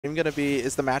gonna be?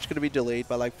 Is the match gonna be delayed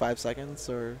by like 5 seconds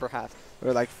or Perhaps.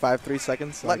 or like 3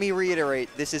 seconds? Let me reiterate: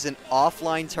 this is an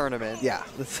offline tournament. Yeah,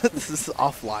 this is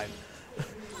offline.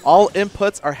 All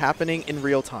inputs are happening in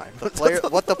real time.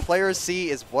 What the players see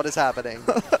is what is happening.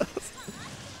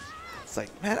 It's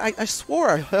like, man, I swore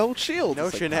I held shield. No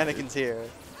it's shenanigans here.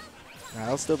 Nah,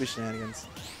 it'll still be shenanigans.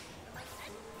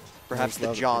 Perhaps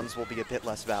the Johns will be a bit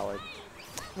less valid.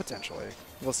 Potentially,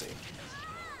 we'll see.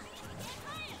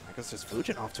 I guess there's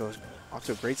Fujin off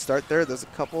to a great start there. There's a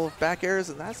couple of back airs,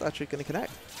 and that's actually going to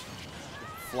connect.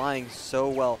 Flying so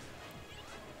well.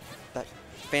 That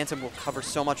Phantom will cover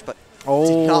so much, but Oh,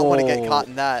 did not want to get caught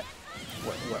in that.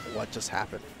 What just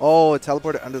happened? Oh, it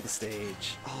teleported under the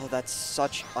stage. Oh, that's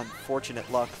such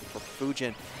unfortunate luck for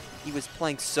Fujin. He was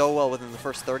playing so well within the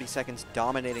first 30 seconds,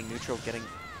 dominating neutral, getting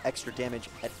extra damage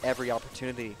at every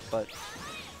opportunity, but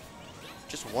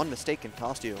just one mistake can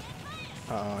cost you.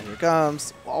 Oh, here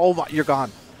comes. Oh, my, you're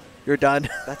gone. You're done.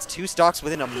 That's 2 stocks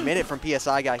within a minute from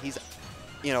PSIguy. He's,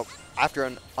 you know, after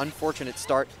an unfortunate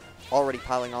start, already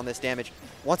piling on this damage.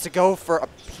 Wants to go for a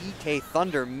PK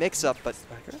Thunder mix-up, but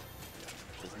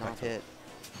does not hit.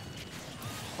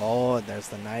 Oh, and there's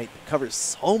the Knight. Covers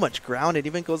so much ground, it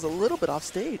even goes a little bit off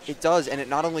stage. It does, and it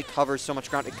not only covers so much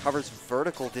ground, it covers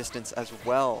vertical distance as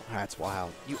well. That's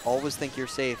wild. You always think you're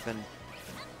safe, and,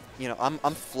 you know, I'm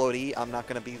floaty. I'm not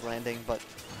going to be landing, but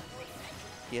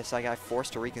PSIguy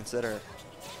forced to reconsider.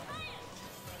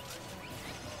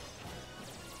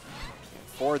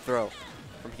 Forward throw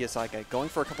from PSIguy, going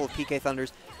for a couple of PK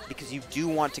Thunders because you do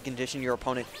want to condition your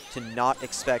opponent to not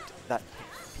expect that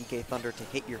PK Thunder to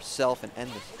hit yourself and end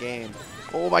this game.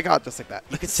 Oh my god, just like that.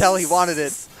 You could tell he wanted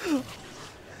it.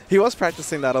 He was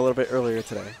practicing that a little bit earlier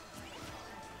today.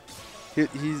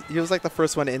 He was like the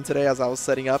first one in today as I was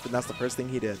setting up, and that's the first thing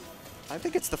he did. I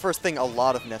think it's the first thing a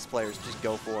lot of Ness players just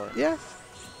go for. Yeah.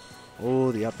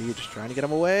 Oh, the upbeat, just trying to get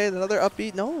him away. Another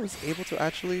upbeat. No, was able to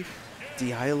actually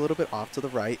DI a little bit off to the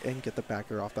right and get the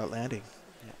backer off that landing.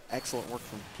 Yeah, excellent work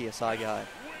from PSIguy.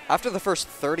 After the first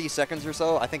 30 seconds or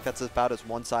so, I think that's about as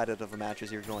one-sided of a match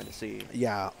as you're going to see.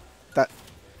 Yeah, that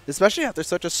especially after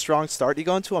such a strong start. You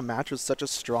go into a match with such a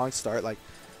strong start, like,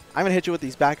 I'm going to hit you with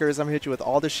these backers, I'm going to hit you with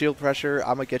all the shield pressure,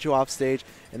 I'm going to get you off stage,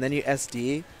 and then you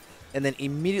SD, and then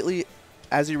immediately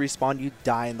as you respawn, you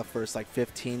die in the first, like,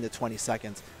 15 to 20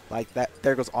 seconds. Like, that,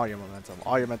 there goes all your momentum.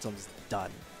 All your momentum's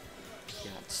done.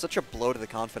 Yeah, it's such a blow to the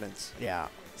confidence. Yeah,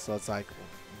 so it's like,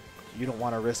 you don't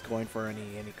want to risk going for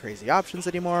any crazy options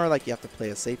anymore. Like, you have to play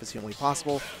as safe as humanly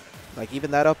possible. Like,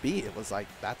 even that up B, it was like,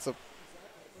 that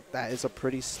is a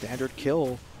pretty standard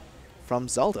kill from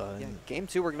Zelda. Yeah, game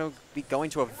 2, we're going to be going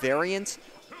to a variant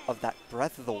of that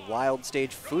Breath of the Wild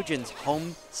stage, Fujin's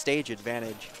home stage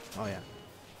advantage. Oh, yeah.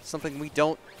 Something we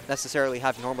don't necessarily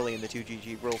have normally in the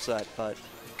 2GG rule set, but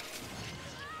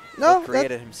no,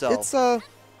 created himself. It's,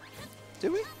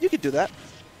 do we? You could do that.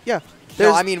 Yeah.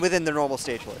 No, I mean within the normal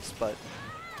stage list, but...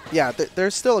 Yeah,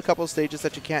 there's still a couple of stages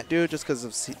that you can't do just because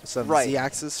of some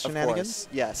Z-axis shenanigans.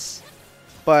 Yes.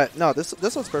 But no, this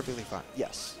one's perfectly fine.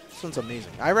 Yes. This one's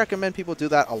amazing. I recommend people do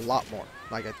that a lot more.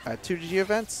 Like at 2GG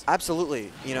events.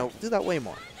 Absolutely. You know, do that way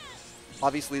more.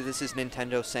 Obviously, this is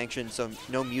Nintendo sanctioned, so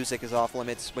no music is off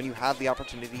limits. When you have the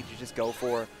opportunity to just go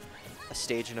for a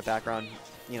stage in a background,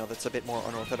 you know, that's a bit more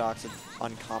unorthodox and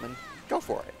uncommon, go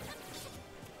for it.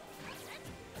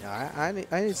 Yeah,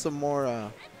 I need some more.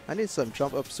 I need some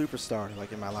jump up superstar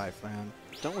like in my life, man.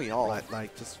 Don't we all?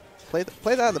 Like just play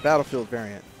that in the Battlefield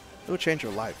variant. It would change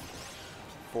your life.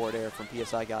 Forward air from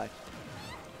PSIguy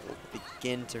will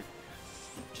begin to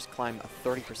just climb a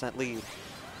 30% lead.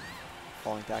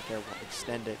 Falling back air will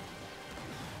extend it.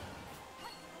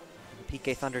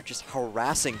 PK Thunder just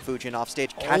harassing Fujin off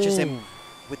stage, catches him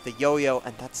with the yo-yo,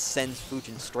 and that sends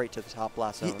Fujin straight to the top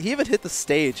blast zone. He even hit the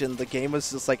stage, and the game was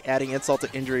just like adding insult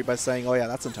to injury by saying, "Oh yeah,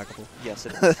 that's untechable." Yes,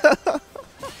 it is.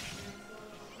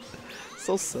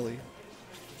 So silly.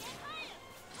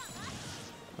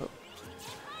 Oh.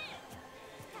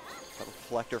 That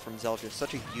reflector from Zelda is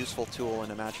such a useful tool in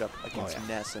a matchup against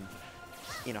Ness, and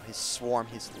you know, his swarm,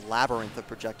 his labyrinth of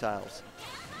projectiles.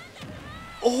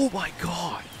 Oh my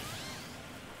god!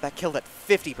 That killed at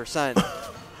 50%.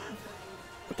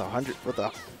 with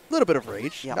a little bit of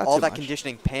rage. Yeah, not all too that much.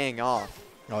 conditioning paying off.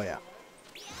 Oh yeah.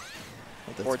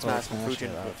 Forward smash from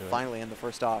Fujin will finally end the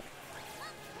first stock.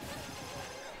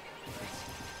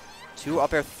 2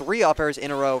 up air, 3 up airs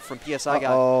in a row from PSIguy.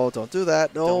 Oh, don't do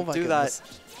that. No, don't do that.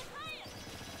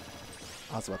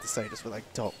 I was about to say, just be like,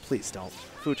 please don't.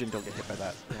 Fujin, don't get hit by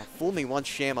that. Yeah, fool me once,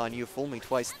 shame on you. Fool me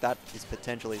twice, that is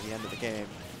potentially the end of the game.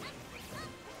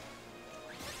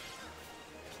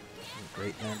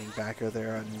 Great landing backer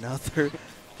there. Another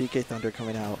PK Thunder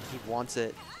coming out. He wants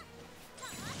it.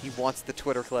 He wants the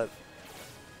Twitter clip.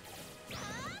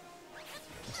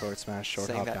 Forward smash, short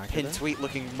Saying hop that back. pin tweet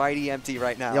looking mighty empty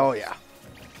right now. Oh, yeah.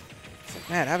 It's like,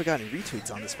 man, I haven't gotten any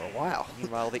retweets on this for a while.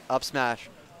 Meanwhile, the up smash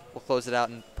will close it out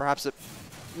in perhaps a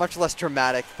much less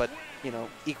dramatic, but, you know,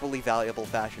 equally valuable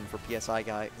fashion for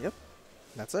PSIguy. Yep.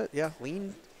 That's it, yeah.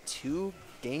 Clean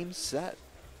 2-game set.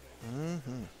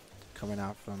 Coming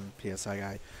out from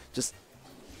PSIguy. Just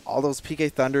all those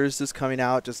PK Thunders just coming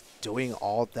out, just doing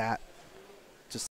all that